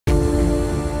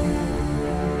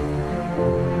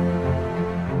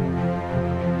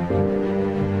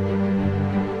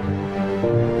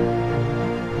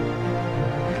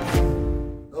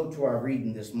To our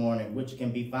reading this morning, which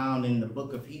can be found in the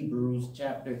book of Hebrews,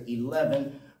 chapter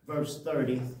 11, verse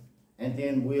 30, and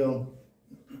then we'll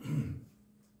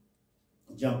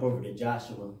jump over to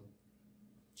Joshua,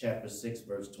 chapter 6,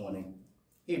 verse 20.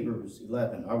 Hebrews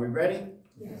 11. Are we ready?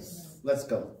 Yes. Let's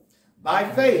go.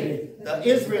 By faith, the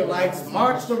Israelites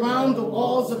marched around the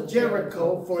walls of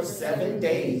Jericho for 7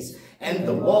 days, and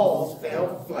the walls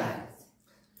fell flat.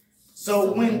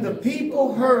 So when the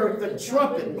people heard the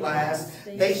trumpet blast,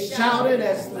 they shouted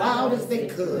as loud as they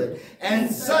could,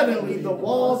 and suddenly the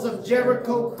walls of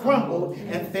Jericho crumbled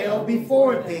and fell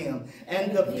before them,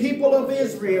 and the people of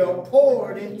Israel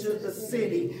poured into the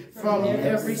city from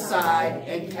every side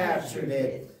and captured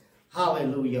it.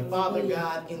 Hallelujah. Father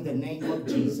God, in the name of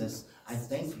Jesus, I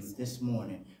thank you this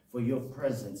morning for your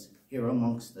presence here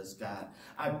amongst us, God.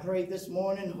 I pray this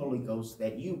morning, Holy Ghost,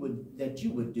 that you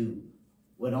would do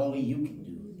what only you can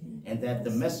do, and that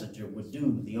the messenger would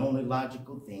do the only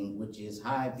logical thing, which is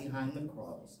hide behind the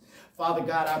cross. Father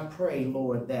God, I pray,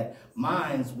 Lord, that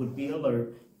minds would be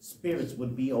alert, spirits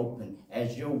would be open,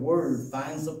 as your word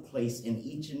finds a place in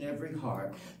each and every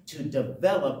heart to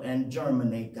develop and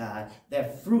germinate, God,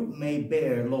 that fruit may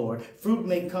bear, Lord. Fruit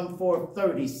may come forth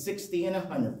 30, 60, and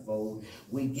 100-fold.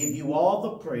 We give you all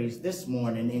the praise this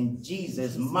morning in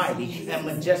Jesus' mighty and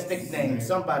majestic name.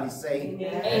 Somebody say,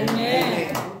 amen.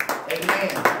 Amen.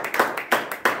 Amen.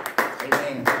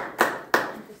 Amen.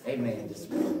 Amen. This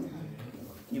morning.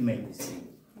 You may be seated.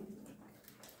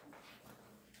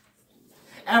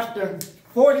 After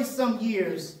 40-some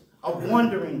years of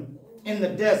wandering in the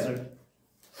desert,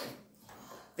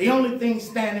 the only thing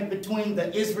standing between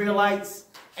the Israelites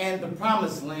and the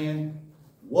promised land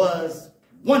was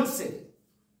one city.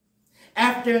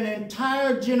 After an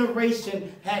entire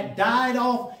generation had died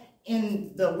off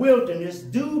in the wilderness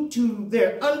due to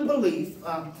their unbelief,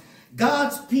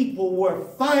 God's people were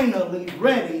finally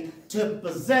ready to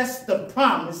possess the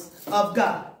promise of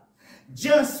God.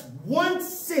 Just one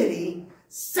city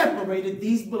separated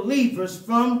these believers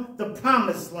from the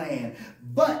promised land.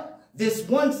 But this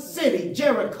one city,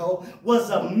 Jericho, was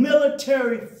a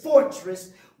military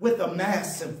fortress with a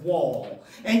massive wall.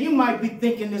 And you might be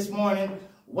thinking this morning,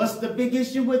 what's the big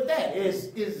issue with that?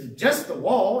 Is just the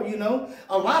wall, you know.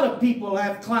 A lot of people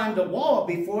have climbed a wall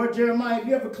before. Jeremiah, have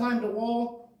you ever climbed a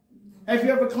wall? Have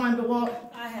you ever climbed a wall?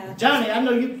 I have. Johnny, I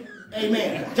know you.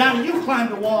 Amen. Johnny, you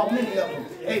climbed a wall, many of them.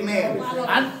 Amen.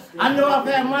 I know I've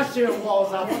had my share of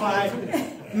walls I've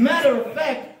climbed. Matter of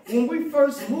fact, when we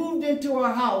first moved into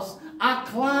our house, I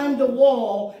climbed a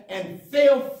wall and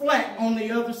fell flat on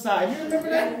the other side. You remember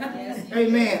that? Yes.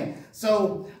 Amen.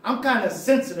 So I'm kind of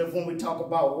sensitive when we talk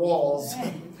about walls.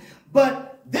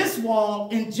 But this wall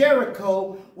in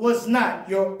Jericho was not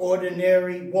your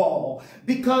ordinary wall,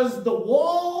 because the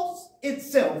walls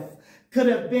itself could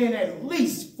have been at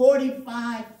least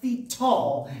 45 feet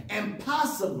tall and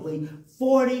possibly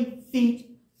 40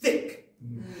 feet thick.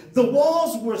 The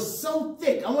walls were so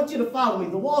thick, I want you to follow me,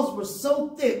 the walls were so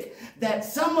thick that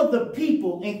some of the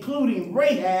people, including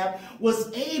Rahab,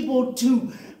 was able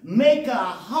to make a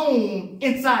home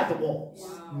inside the walls.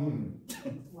 Wow.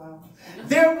 Wow.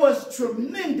 There was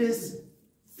tremendous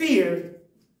fear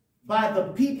by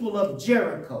the people of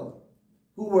Jericho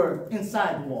who were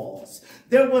inside the walls.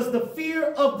 There was the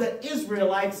fear of the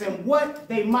Israelites and what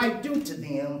they might do to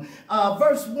them.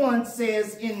 Verse 1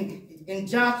 says in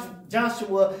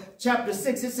Joshua chapter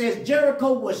 6, it says,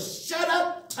 Jericho was shut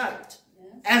up tight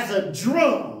as a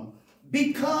drum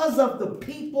because of the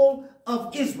people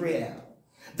of Israel.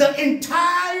 The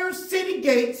entire city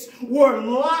gates were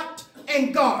locked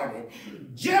and guarded.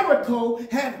 Jericho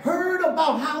had heard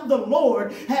about how the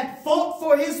Lord had fought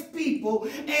for his people,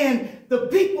 and the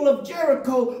people of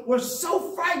Jericho were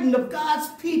so frightened of God's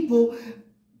people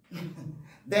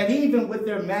that even with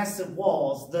their massive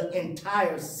walls, the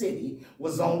entire city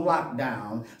was on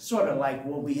lockdown, sort of like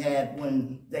what we had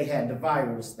when they had the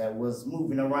virus that was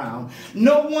moving around.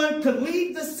 No one could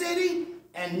leave the city,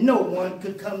 and no one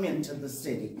could come into the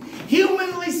city.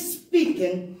 Humanly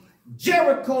speaking,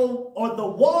 Jericho, or the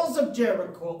walls of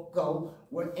Jericho,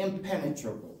 were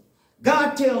impenetrable.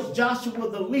 God tells Joshua,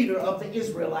 the leader of the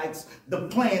Israelites, the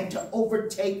plan to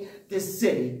overtake this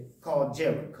city called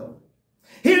Jericho.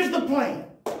 Here's the plan.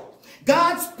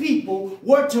 God's people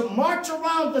were to march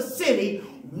around the city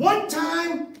one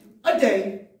time a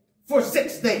day for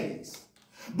 6 days.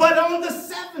 But on the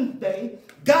 7th day,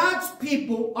 God's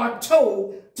people are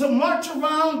told to march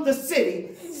around the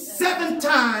city 7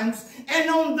 times, and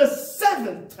on the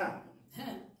 7th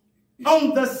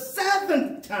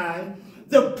time,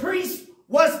 The priest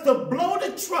was to blow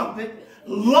the trumpet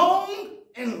long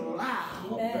and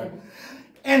loud. Amen.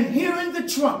 And hearing the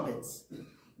trumpets,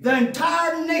 the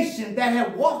entire nation that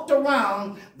had walked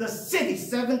around the city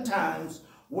 7 times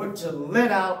were to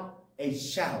let out a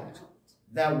shout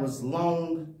that was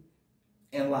long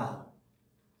and loud.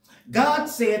 God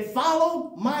said,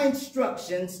 follow my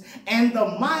instructions and the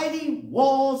mighty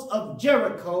walls of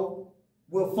Jericho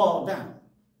will fall down.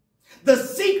 The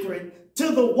secret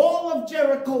to the wall of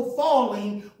Jericho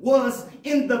falling was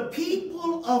in the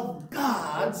people of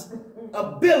God's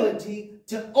ability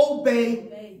to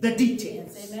obey the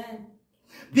details. Yes, amen.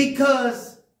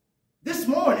 Because this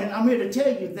morning I'm here to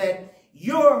tell you that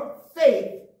your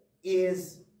faith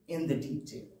is in the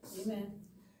details. Amen.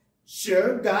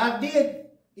 Sure, God did.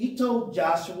 He told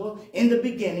Joshua in the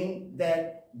beginning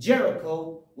that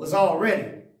Jericho was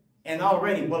already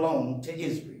belonged to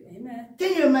Israel. Amen.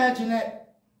 Can you imagine that?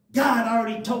 God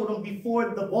already told him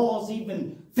before the walls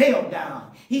even fell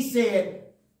down. He said,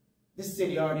 this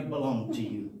city already belonged to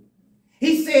you.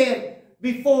 He said,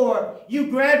 before you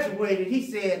graduated, he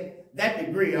said, that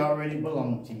degree already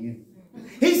belonged to you.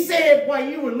 He said, while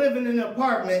you were living in an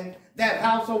apartment, that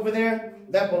house over there,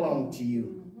 that belonged to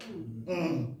you.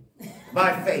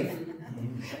 By faith.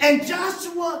 And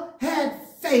Joshua had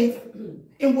faith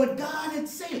in what God had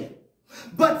said.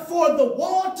 But for the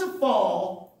wall to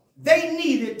fall, they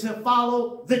needed to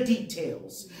follow the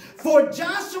details. For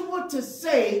Joshua to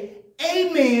say,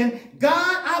 amen,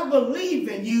 God, I believe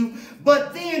in you,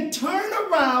 but then turn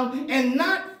around and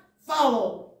not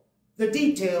follow the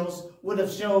details would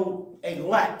have showed a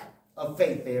lack of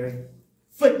faith there.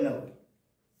 Footnote.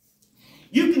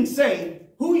 You can say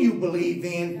who you believe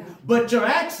in, but your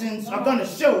actions are going to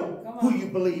show who you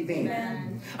believe in.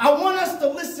 Amen. I want us to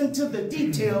listen to the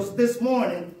details this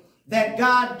morning that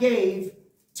God gave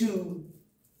to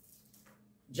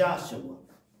Joshua.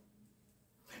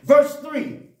 Verse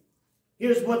 3,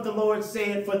 here's what the Lord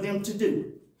said for them to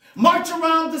do. March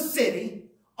around the city,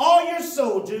 all your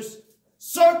soldiers,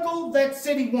 circle that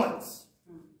city once.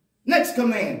 Next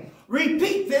command,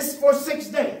 repeat this for 6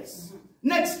 days.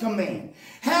 Next command,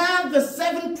 have the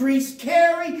 7 priests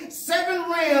carry 7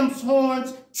 ram's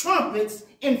horns, trumpets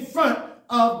in front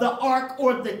of the ark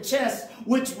or the chest,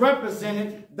 which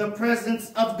represented the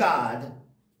presence of God.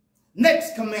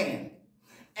 Next command,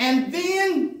 and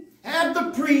then have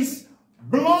the priests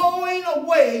blowing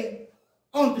away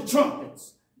on the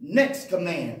trumpets. Next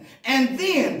command, and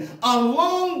then a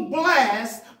long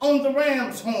blast on the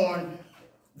ram's horn.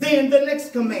 Then the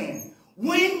next command,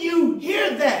 when you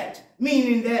hear that,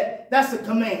 meaning that that's a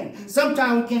command.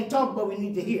 Sometimes we can't talk, but we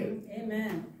need to hear.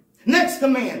 Amen. Next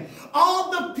command.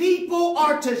 All the people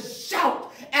are to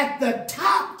shout at the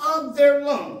top of their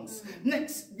lungs.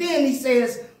 Next, then he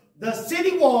says, the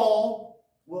city wall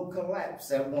will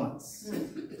collapse at once.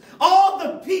 All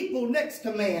the people, next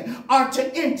command, are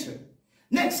to enter.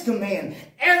 Next command,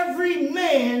 every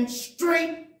man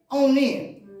straight on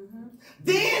in.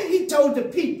 Then he told the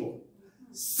people,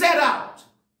 set out.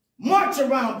 March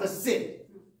around the city.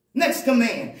 Next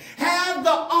command, have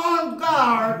the armed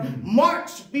guard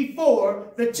march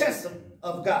before the chest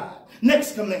of God.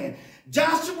 Next command,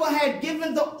 Joshua had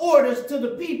given the orders to the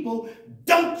people,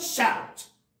 don't shout.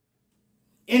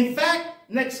 In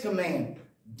fact, next command,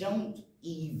 don't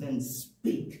even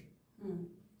speak.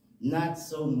 Not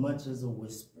so much as a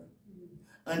whisper.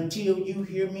 Until you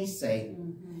hear me say,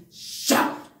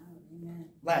 shout.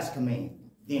 Last command,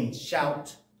 then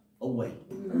shout away.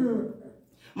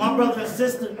 My brother and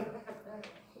sister,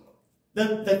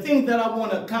 the thing that I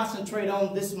want to concentrate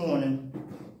on this morning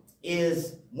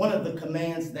is one of the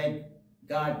commands that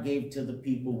God gave to the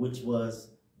people, which was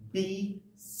be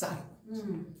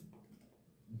silent.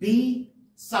 Be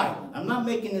silent. I'm not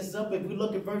making this up. If we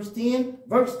look at verse 10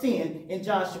 in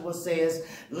Joshua says,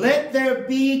 let there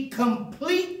be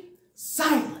complete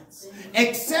silence,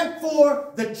 except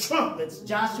for the trumpets,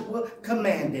 Joshua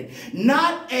commanded.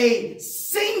 Not a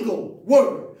single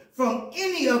word from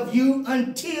any of you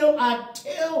until I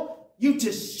tell you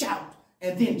to shout,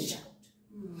 and then shout.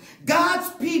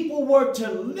 God's people were to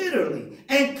literally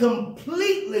and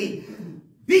completely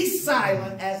be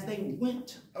silent as they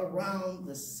went around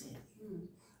the city.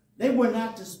 They were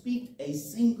not to speak a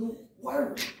single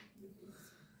word.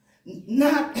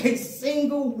 Not a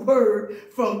single word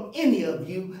from any of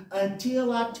you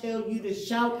until I tell you to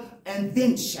shout, and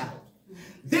then shout.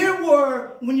 There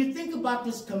were, when you think about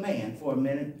this command for a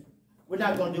minute, we're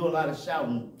not going to do a lot of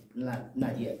shouting,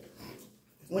 not yet.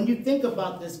 When you think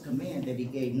about this command that he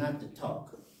gave not to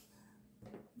talk,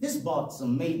 this brought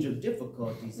some major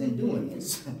difficulties in doing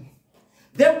this.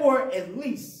 There were at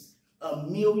least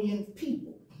 1 million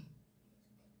people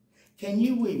Can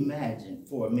you imagine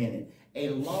for a minute a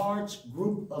large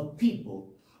group of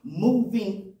people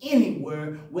moving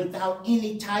anywhere without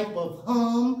any type of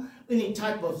hum, any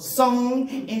type of song,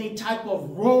 any type of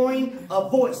roaring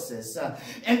of voices?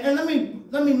 And let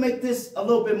me make this a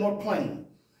little bit more plain.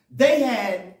 They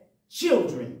had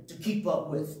children to keep up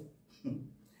with.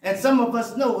 And some of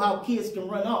us know how kids can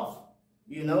run off,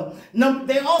 you know.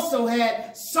 They also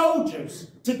had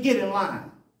soldiers to get in line.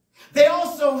 They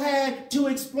also had to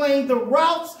explain the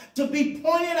routes to be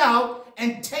pointed out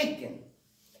and taken.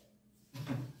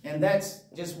 And that's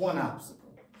just one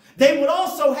obstacle. They would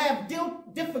also have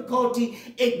difficulty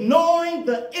ignoring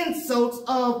the insults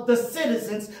of the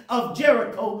citizens of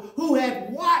Jericho who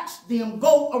had watched them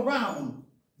go around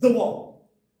the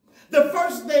wall. The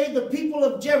first day, the people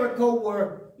of Jericho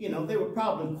were, you know, they were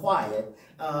probably quiet.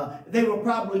 They were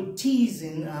probably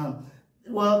teasing. Now,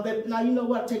 you know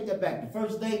what? Take that back. The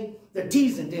first day, the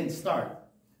teasing didn't start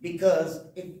because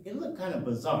it looked kind of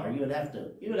bizarre. You would have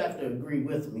to agree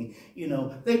with me. You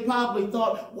know, they probably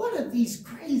thought, what are these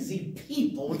crazy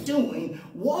people doing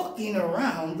walking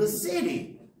around the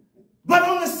city? But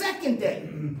on the second day,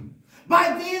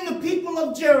 by then the people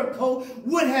of Jericho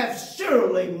would have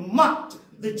surely mocked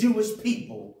the Jewish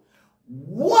people.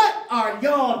 What are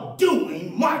y'all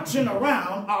doing marching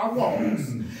around our walls?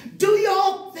 Do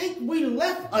y'all think we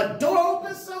left a door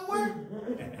open somewhere?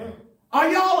 Are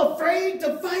y'all afraid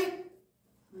to fight?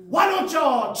 Why don't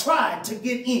y'all try to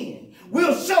get in?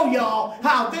 We'll show y'all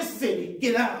how this city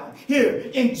get out here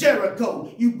in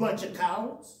Jericho, you bunch of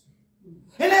cowards.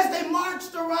 And as they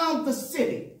marched around the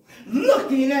city,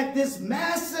 looking at this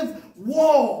massive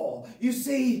wall, you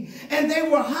see, and they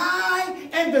were high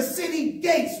and the city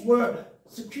gates were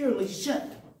securely shut.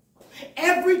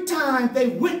 Every time they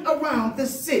went around the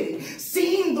city,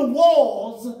 seeing the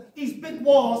walls, these big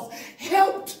walls,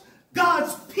 helped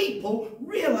God's people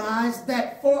realize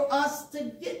that for us to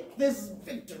get this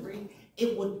victory,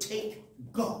 it would take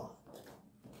God.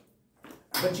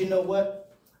 But you know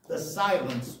what? The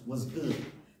silence was good.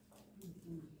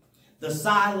 The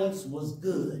silence was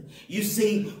good. You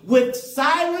see, with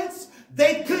silence,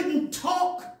 they couldn't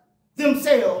talk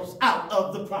themselves out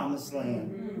of the promised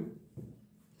land.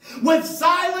 With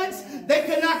silence, they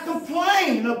could not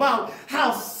complain about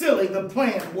how silly the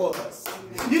plan was.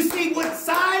 You see, with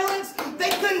silence, they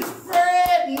couldn't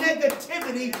spread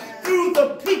negativity through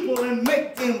the people and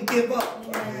make them give up.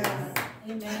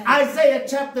 Amen. Isaiah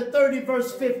chapter 30,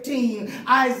 verse 15.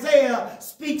 Isaiah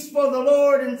speaks for the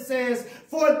Lord and says,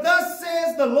 "For thus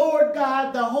says the Lord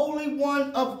God, the Holy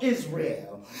One of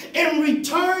Israel, in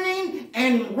returning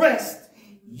and rest,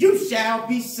 you shall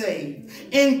be saved.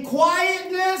 In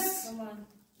quietness,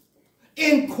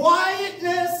 and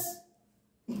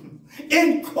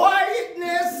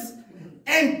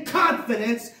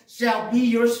confidence shall be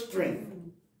your strength,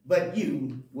 but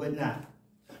you would not."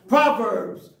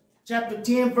 Proverbs chapter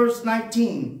 10, verse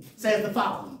 19 says the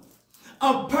following: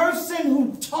 "A person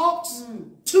who talks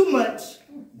too much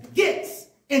gets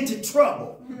into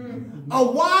trouble. A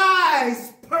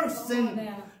wise person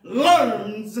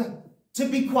learns to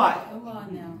be quiet." Come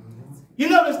on now. You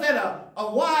notice that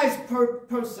a wise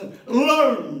person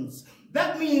learns.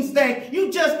 That means that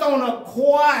you just don't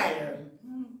acquire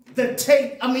the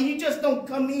tape. I mean, you just don't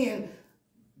come in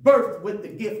birthed with the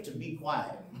gift to be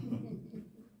quiet.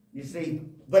 You see,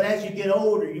 but as you get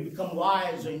older, you become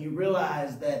wiser and you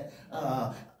realize that,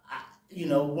 you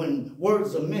know, when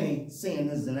words are many, sin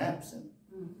isn't absent.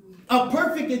 A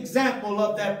perfect example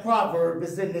of that proverb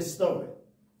is in this story.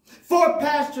 4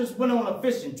 pastors went on a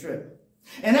fishing trip.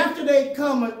 And after they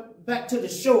come back to the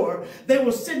shore, they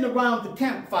were sitting around the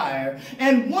campfire.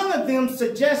 And one of them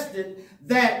suggested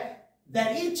that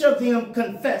each of them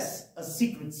confess a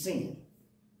secret sin.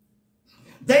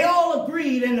 They all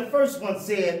agreed, and the first one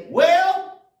said,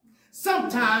 "Well,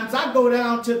 sometimes I go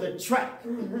down to the track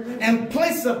and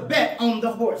place a bet on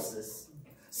the horses.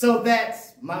 So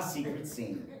that's my secret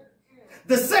sin."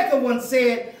 The second one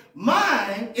said,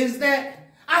 "Mine is that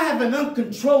I have an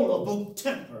uncontrollable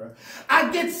temper. I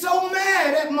get so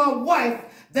mad at my wife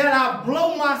that I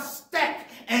blow my stack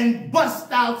and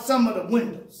bust out some of the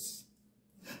windows."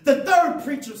 The third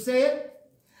preacher said,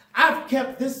 "I've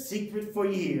kept this secret for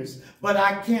years, but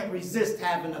I can't resist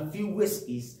having a few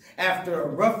whiskeys after a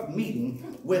rough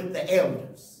meeting with the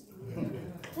elders."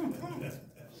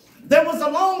 There was a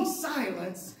long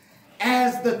silence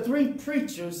as the 3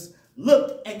 preachers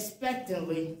looked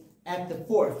expectantly at the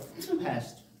 4th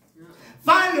pastor.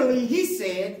 Finally, he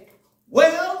said,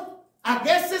 "Well, I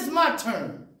guess it's my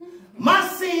turn. My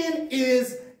sin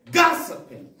is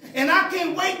gossiping, and I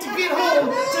can't wait to get home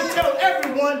to tell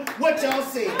everyone what y'all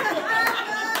said."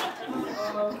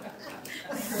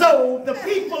 So the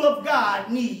people of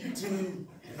God need to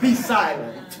be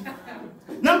silent.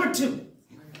 Number two.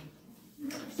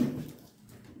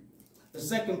 The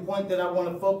second point that I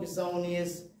want to focus on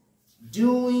is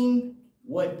doing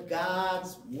what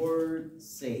God's word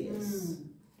says.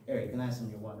 Eric, can I have some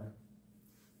of your water?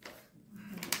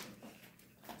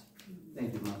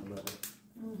 Thank you, my brother.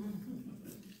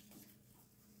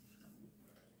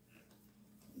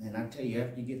 And I tell you,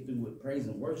 after you get through with praise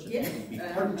and worship, you can be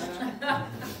purged.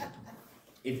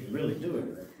 If you really do it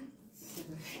right.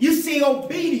 You see,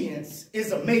 obedience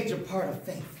is a major part of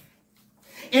faith.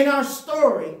 In our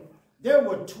story, there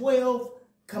were 12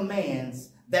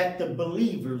 commands that the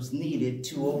believers needed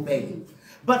to obey.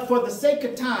 But for the sake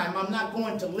of time, I'm not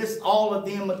going to list all of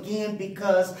them again,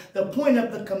 because the point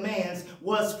of the commands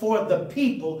was for the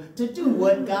people to do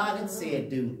what God had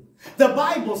said do. The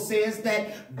Bible says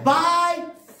that by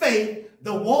faith,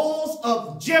 the walls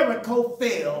of Jericho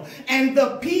fell, and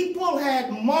the people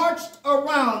had marched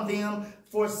around them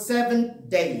for 7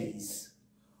 days.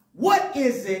 What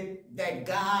is it that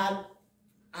God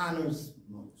honors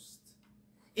most?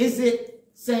 Is it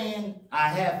saying, I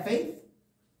have faith?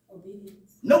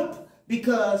 Obedience. Nope.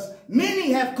 Because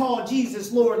many have called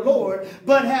Jesus Lord, Lord,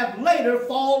 but have later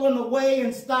fallen away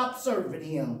and stopped serving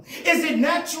him. Is it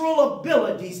natural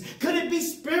abilities? Could it be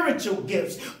spiritual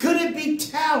gifts? Could it be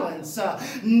talents?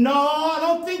 No, I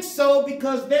don't think so,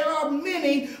 because there are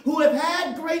many who have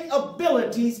had great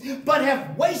abilities, but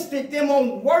have wasted them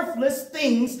on worthless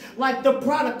things, like the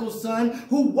prodigal son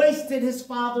who wasted his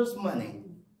father's money.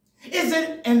 Is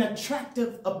it an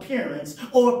attractive appearance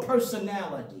or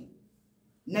personality?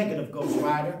 Negative, Ghost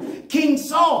Rider. King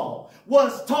Saul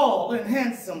was tall and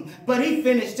handsome, but he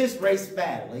finished his race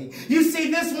badly. You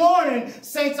see, this morning,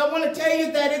 saints, I want to tell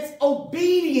you that it's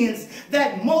obedience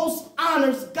that most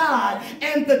honors God,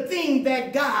 and the thing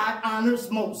that God honors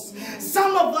most.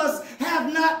 Some of us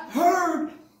have not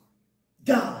heard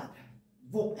God,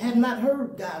 have not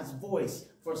heard God's voice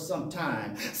for some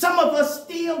time. Some of us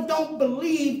still don't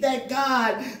believe that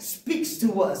God speaks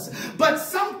to us. But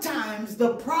sometimes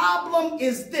the problem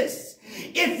is this: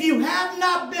 if you have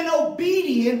not been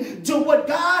obedient to what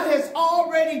God has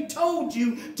already told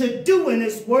you to do in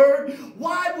his word,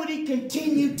 why would he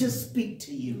continue to speak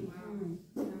to you?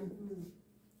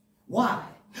 Why?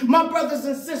 My brothers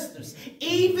and sisters,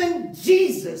 even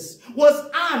Jesus was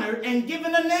honored and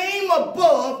given a name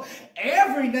above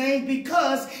every name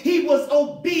because he was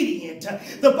obedient.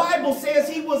 The Bible says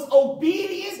he was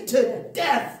obedient to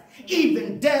death,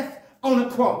 even death on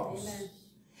a cross. Amen.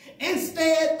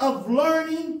 Instead of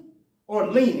learning or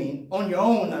leaning on your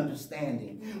own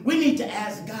understanding, we need to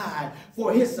ask God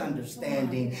for his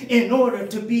understanding in order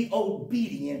to be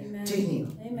obedient Amen. To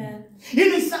him. Amen.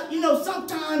 You know,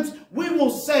 sometimes we will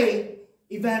say,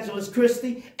 Evangelist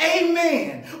Christie,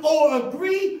 amen, or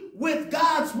agree with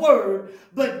God's word,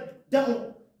 but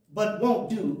won't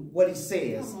do what he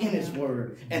says in his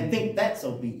word, and think that's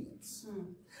obedience.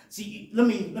 See, let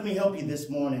me help you this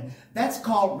morning. That's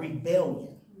called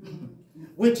rebellion,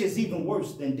 which is even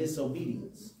worse than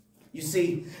disobedience. You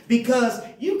see, because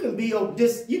you can be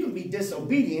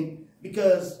disobedient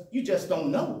because you just don't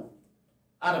know,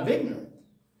 out of ignorance.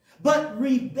 But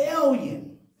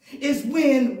rebellion is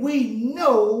when we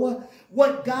know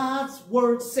what God's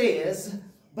word says,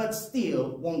 but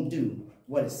still won't do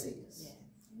what it says.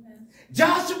 Yeah.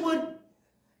 Joshua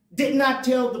did not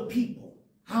tell the people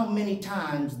how many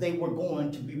times they were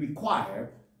going to be required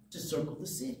to circle the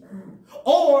city,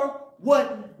 or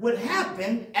what would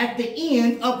happen at the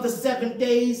end of the 7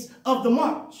 days of the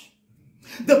march.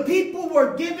 The people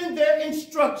were given their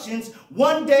instructions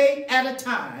one day at a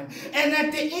time. And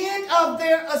at the end of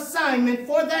their assignment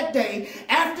for that day,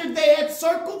 after they had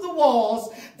circled the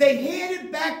walls, they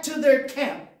headed back to their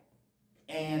camp.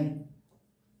 And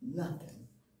nothing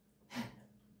happened.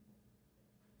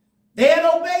 They had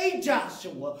obeyed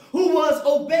Joshua, who was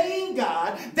obeying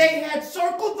God. They had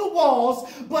circled the walls,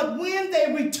 but when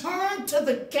they returned to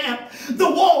the camp, the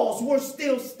walls were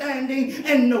still standing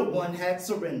and no one had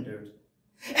surrendered.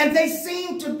 And they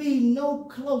seemed to be no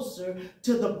closer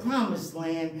to the promised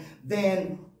land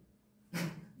than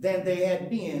they had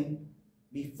been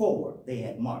before they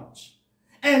had marched.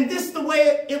 And this is the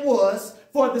way it was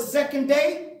for the 2nd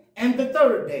day and the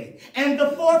 3rd day, and the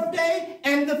 4th day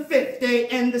and the 5th day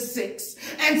and the 6th.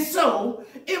 And so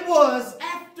it was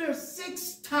after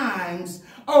 6 times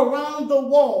around the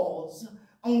walls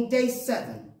on day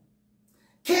 7.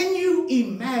 Can you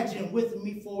imagine with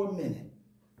me for a minute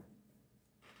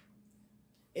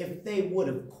if they would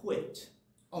have quit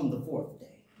on the 4th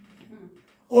day,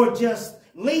 or just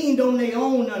leaned on their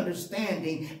own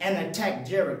understanding and attacked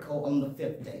Jericho on the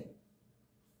 5th day?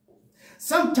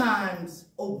 Sometimes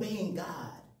obeying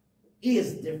God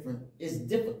is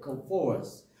difficult for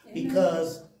us. Amen.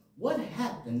 Because what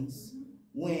happens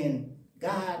when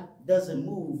God doesn't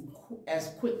move as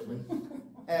quickly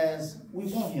as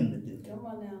we want him to do? Come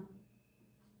on now.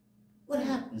 What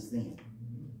happens then?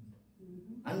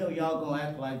 I know y'all gonna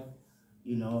act like,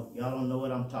 y'all don't know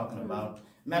what I'm talking about.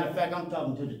 Matter of fact, I'm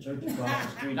talking to the church across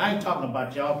the street. I ain't talking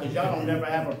about y'all because y'all don't never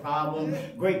have a problem.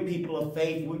 Great people of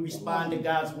faith. We respond to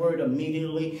God's word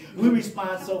immediately. We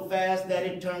respond so fast that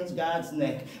it turns God's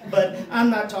neck. But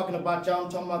I'm not talking about y'all.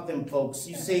 I'm talking about them folks.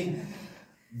 You see,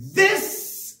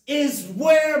 this is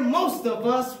where most of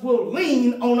us will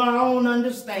lean on our own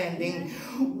understanding.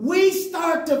 We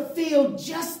start to feel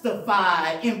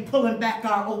justified in pulling back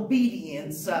our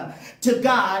obedience to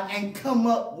God and come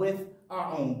up with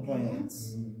our own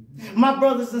plans. My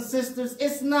brothers and sisters,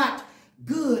 it's not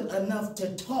good enough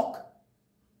to talk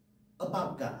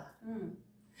about God.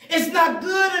 It's not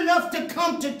good enough to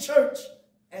come to church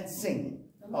and sing,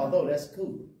 although that's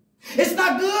cool. It's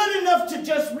not good enough to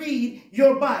just read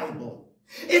your Bible.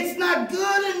 It's not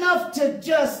good enough to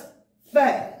just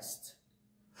fast.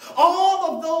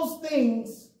 All of those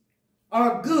things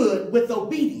are good with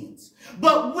obedience,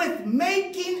 but with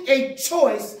making a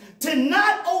choice to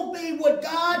not obey what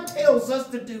God tells us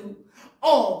to do,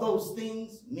 all those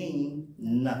things mean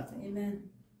nothing. Amen.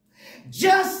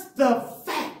 Just the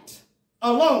fact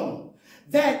alone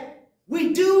that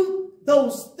we do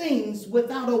those things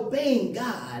without obeying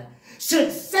God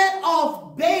should set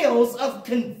off bells of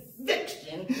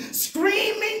conviction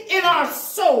screaming in our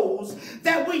souls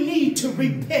that we need to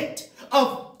repent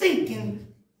of thinking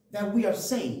that we are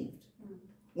saved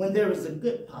when there is a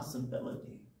good possibility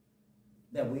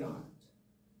that we aren't.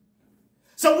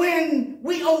 So when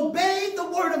we obey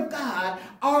the word of God,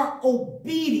 our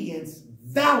obedience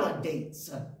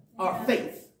validates our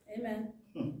faith. Amen.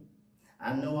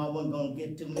 I know I wasn't going to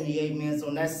get too many amens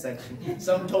on that section.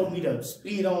 Some told me to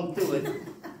speed on through it.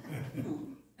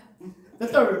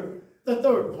 The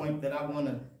third point that I want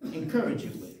to encourage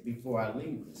you with before I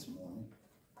leave this morning,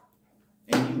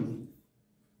 and you leave.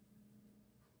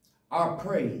 Our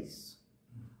praise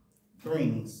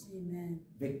brings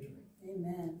victory.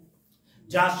 Amen.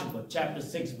 Joshua chapter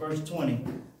 6 verse 20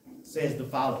 says the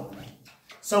following.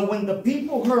 So when the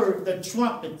people heard the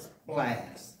trumpets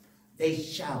blast, they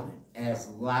shouted as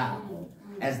loud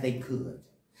as they could.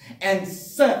 And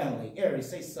suddenly, Ari,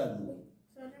 say suddenly.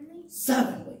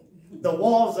 Suddenly, the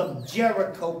walls of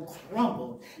Jericho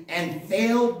crumbled and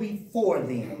fell before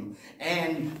them,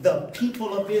 and the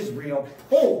people of Israel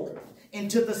poured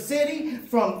into the city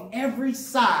from every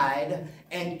side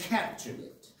and captured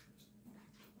it.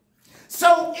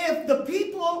 So if the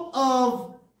people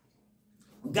of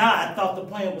God thought the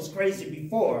plan was crazy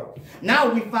before, now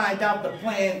we find out the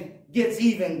plan gets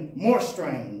even more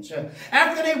strange.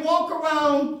 After they walk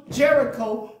around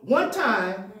Jericho one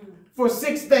time for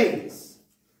 6 days.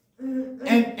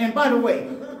 And by the way,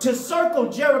 to circle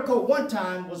Jericho one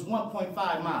time was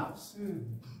 1.5 miles.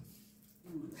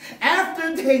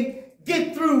 After they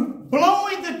get through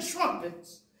blowing the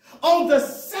trumpets, on the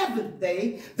 7th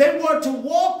day, they were to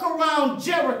walk around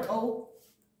Jericho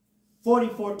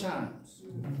 44 times.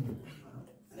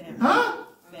 7. Huh?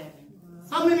 7.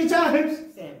 How many times?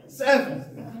 7. 7.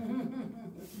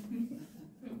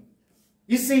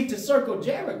 You see, to circle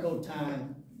Jericho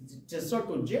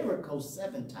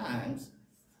 7 times,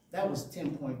 that was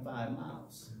 10.5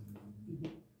 miles.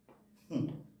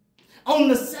 On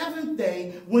the 7th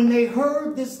day, when they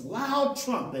heard this loud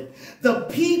trumpet, the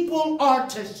people are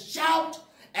to shout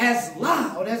as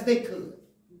loud as they could.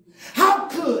 How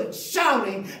could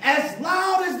shouting as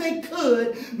loud as they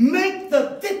could make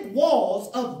the thick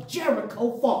walls of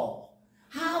Jericho fall?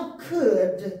 How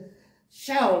could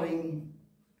shouting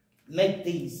make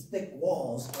these thick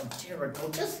walls of Jericho?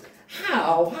 Just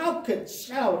how could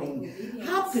shouting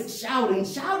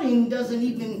doesn't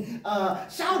even,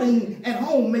 shouting at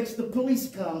home makes the police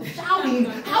come. How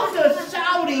does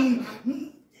shouting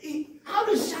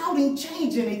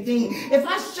change anything? If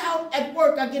I shout at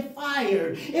work, I get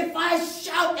fired. If I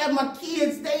shout at my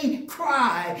kids, they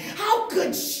cry. How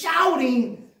could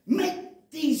shouting make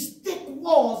these thick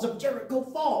walls of Jericho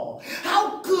fall?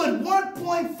 How could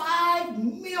 1.5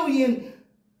 million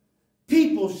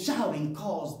people shouting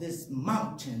caused this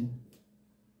mountain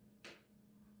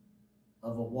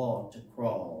of a wall to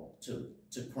crumble?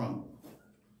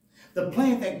 The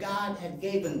plan that God had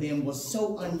given them was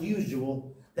so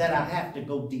unusual that I have to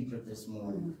go deeper this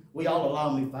morning. Will y'all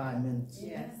allow me 5 minutes?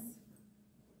 Yes.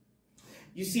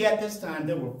 You see, at this time,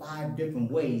 there were 5 different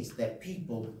ways that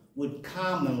people would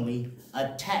commonly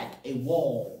attack a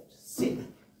walled city.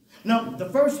 Now, the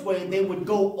first way, they would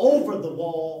go over the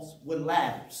walls with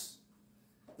ladders.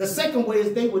 The second way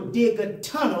is they would dig a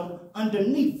tunnel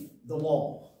underneath the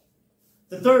wall.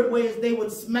 The third way is they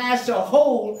would smash a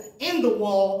hole in the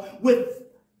wall with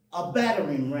a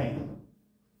battering ram.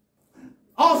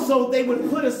 Also, they would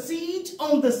put a siege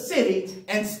on the city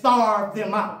and starve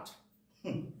them out.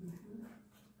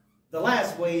 The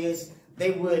last way is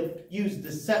they would use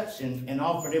deception and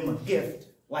offer them a gift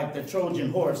like the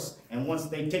Trojan horse, and once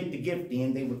they take the gift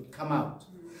in, they would come out.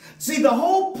 See, the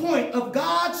whole point of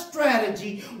God's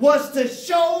strategy was to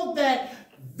show that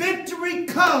victory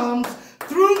comes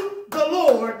through the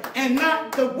Lord and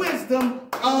not the wisdom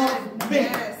of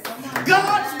men.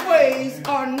 God's ways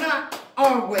are not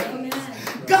our ways.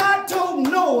 God told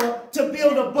Noah to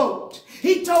build a boat.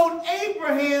 He told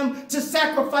Abraham to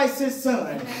sacrifice his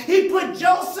son. He put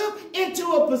Joseph into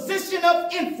a position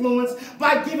of influence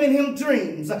by giving him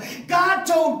dreams. God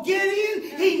told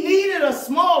Gideon he needed a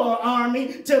smaller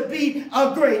army to beat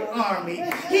a great army.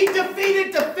 He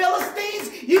defeated the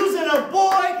Philistines using a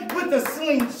boy with a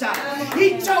slingshot.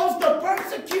 He chose the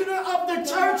persecutor of the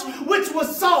church, which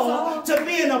was Saul, to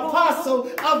be an apostle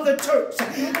of the church.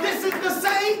 This is the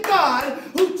same God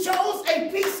who chose a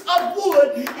piece of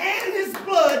wood and his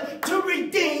blood to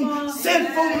redeem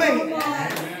sinful man.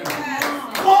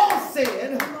 Paul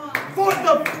said, for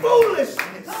the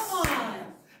foolishness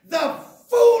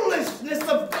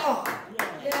of God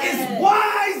is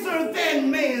wiser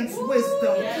than man's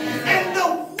wisdom, and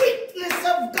the weakness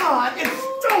of God is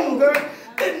stronger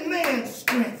than man's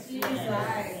strength.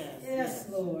 Yes,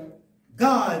 Lord.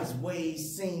 God's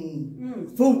ways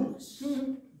seem foolish,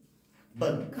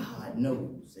 but God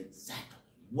knows exactly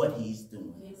what he's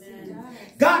doing. Amen.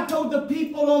 God told the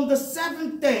people on the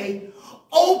seventh day,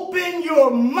 open your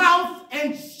mouth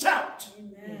and shout.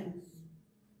 Amen.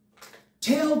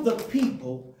 Tell the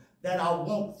people that I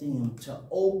want them to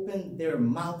open their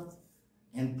mouth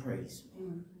and praise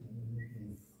me.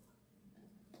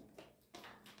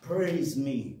 Praise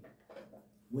me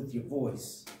with your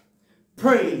voice.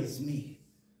 Praise me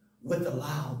with a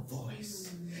loud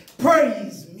voice.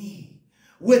 Praise me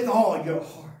with all your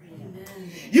heart.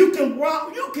 You can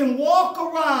walk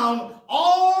around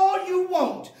all you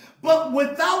want, but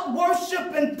without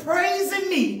worship and praising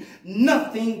me,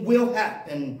 nothing will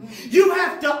happen. You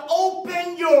have to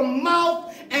open your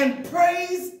mouth and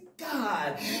praise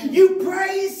God. You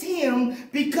praise him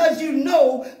because you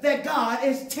know that God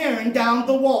is tearing down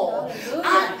the wall.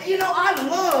 I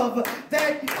love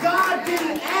that God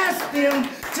didn't ask them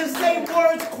to say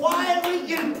words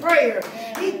quietly in prayer.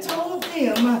 He told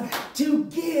them to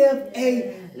give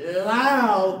a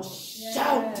loud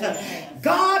shout.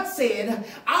 God said,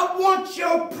 I want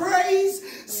your praise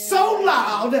so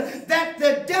loud that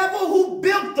the devil who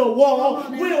built the wall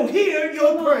will hear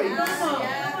your praise.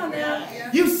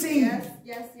 You see,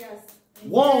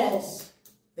 walls,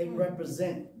 they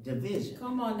represent division.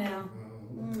 Come on now.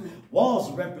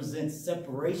 Walls represent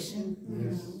separation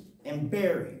and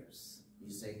barriers,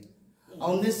 you see.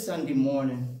 On this Sunday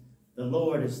morning, the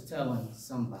Lord is telling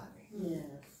somebody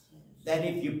that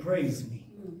if you praise me,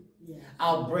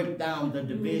 I'll break down the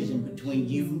division between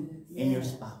you and your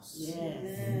spouse.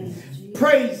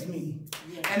 Praise me,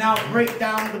 and I'll break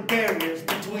down the barriers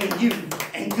between you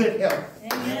and good health.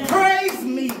 Praise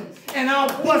me, and I'll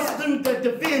bust through the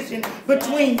division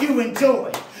between you and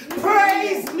joy.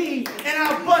 Praise me, and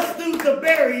I'll bust through the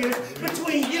barriers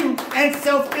between you and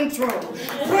self-control.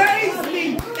 Praise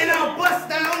me, and I'll bust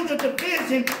down the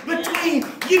division between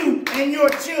you and your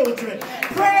children.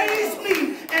 Praise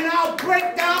me, and I'll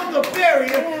break down the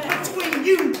barrier between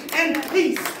you and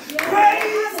peace.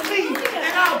 Praise me,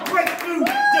 and I'll break through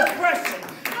depression.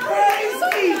 Praise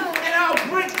me, and I'll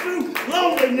break through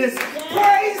loneliness.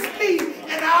 Praise me,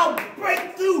 and I'll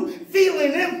break through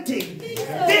feeling empty.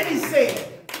 Then he said,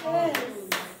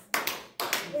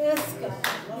 Yes, God.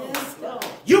 Yes, God.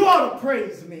 you ought to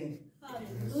praise me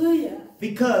Hallelujah.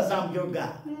 because I'm your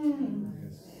God.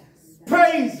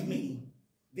 Praise me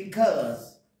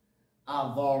because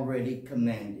I've already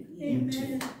commanded you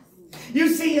to. You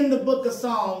see in the book of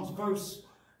Psalms,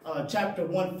 chapter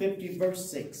 150, verse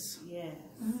 6,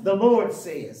 the Lord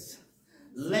says,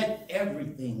 let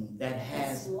everything that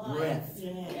has breath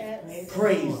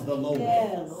praise the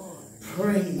Lord.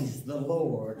 Praise the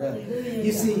Lord.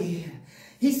 You see,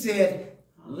 he said,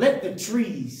 let the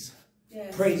trees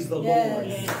praise the Lord.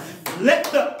 Let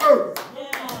the earth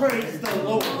praise the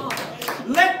Lord.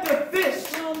 Let the fish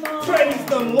praise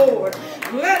the Lord.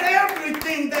 Let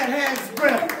everything that has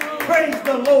breath praise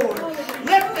the Lord.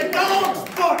 Let the dogs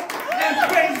bark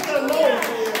and praise the Lord.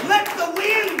 Let the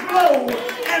wind blow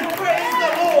and praise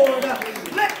the Lord.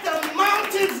 Let the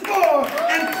mountains roar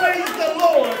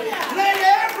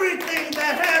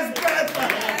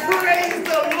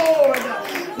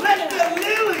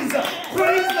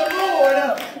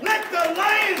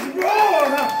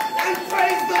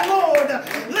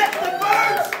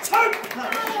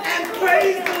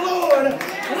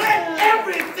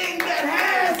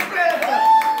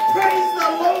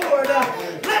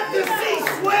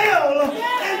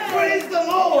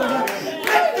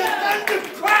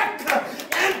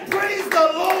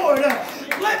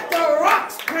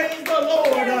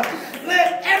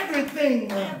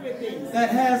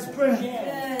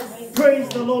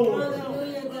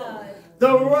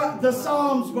The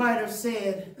Psalms writer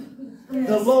said,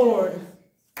 the Lord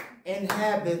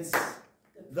inhabits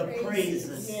the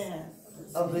praises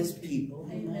of his people.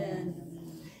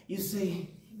 Amen. You see,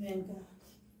 Amen, God.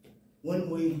 when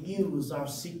we use our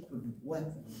secret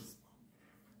weapons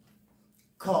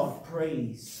called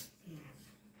praise,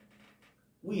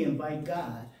 we invite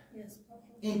God Yes, Papa.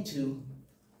 into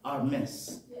our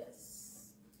mess. Yes.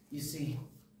 You see,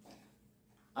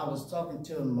 I was talking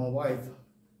to my wife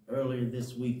earlier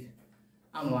this week.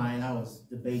 I'm lying, I was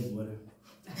debating with her.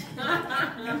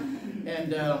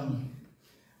 And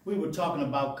we were talking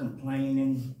about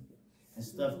complaining and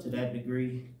stuff to that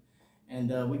degree.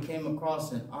 And we came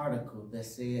across an article that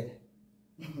said,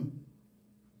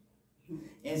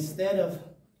 instead of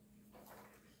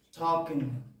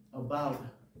talking about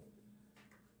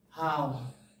how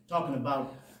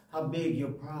big your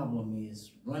problem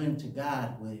is, running to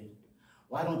God with it,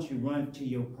 why don't you run to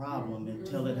your problem and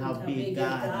tell it how big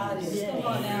God is? Come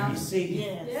on now. You see,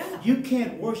 Yeah. you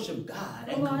can't worship God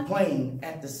and complain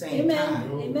at the same Amen.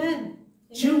 time. Amen.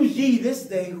 Choose ye this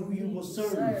day who you will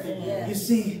serve. Yes. You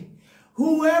see,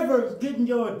 whoever's getting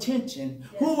your attention,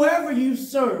 whoever you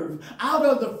serve, out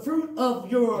of the fruit of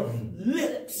your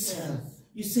lips.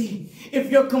 You see,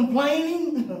 if you're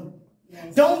complaining,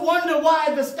 don't wonder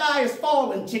why the sky is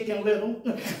falling, Chicken Little,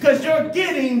 because you're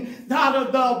getting out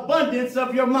of the abundance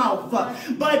of your mouth.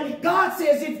 But God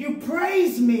says, if you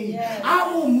praise me,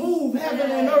 I will move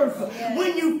heaven and earth.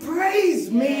 When you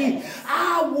praise me,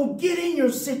 I will get in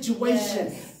your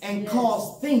situation and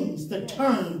cause things to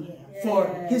turn for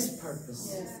his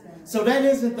purpose. So that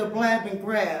isn't the blab and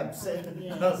grab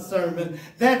sermon.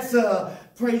 That's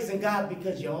praising God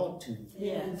because you ought to.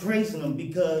 Praising him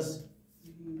because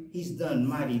he's done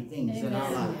mighty things in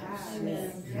our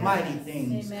lives. Mighty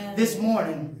things. This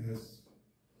morning,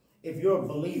 if you're a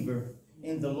believer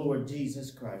in the Lord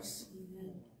Jesus Christ,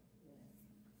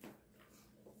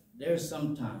 there's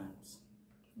some times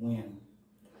when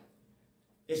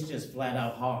it's just flat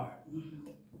out hard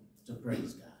to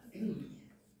praise God.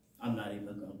 I'm not even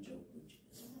going to joke with you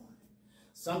this morning.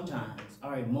 Sometimes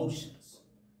our emotions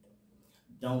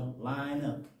don't line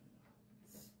up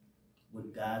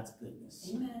with God's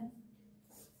goodness. Amen.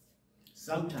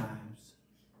 Sometimes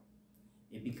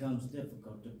it becomes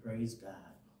difficult to praise God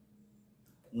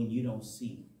when you don't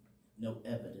see no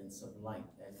evidence of light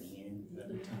at the end of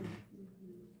the tunnel.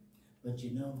 But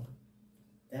you know,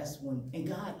 that's when, and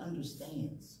God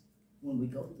understands when we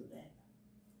go through that.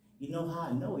 You know how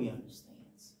I know he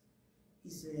understands? He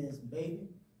says, baby,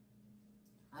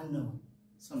 I know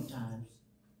sometimes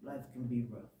life can be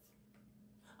rough.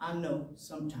 I know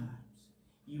sometimes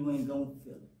you ain't gonna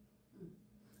feel it.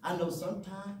 I know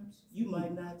sometimes you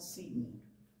might not see me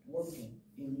working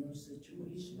in your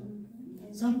situation.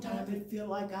 Sometimes it feel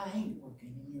like I ain't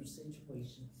working in your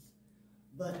situation.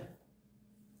 But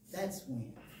that's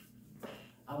when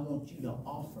I want you to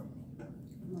offer me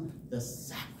the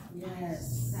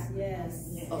sacrifice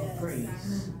of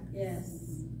praise.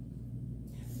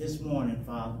 This morning,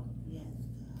 Father,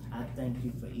 I thank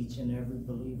you for each and every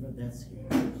believer that's here.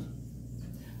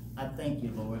 I thank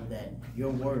you, Lord, that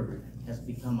your word has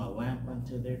become a lamp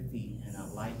unto their feet and a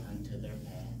light unto their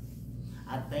path.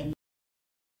 I thank you.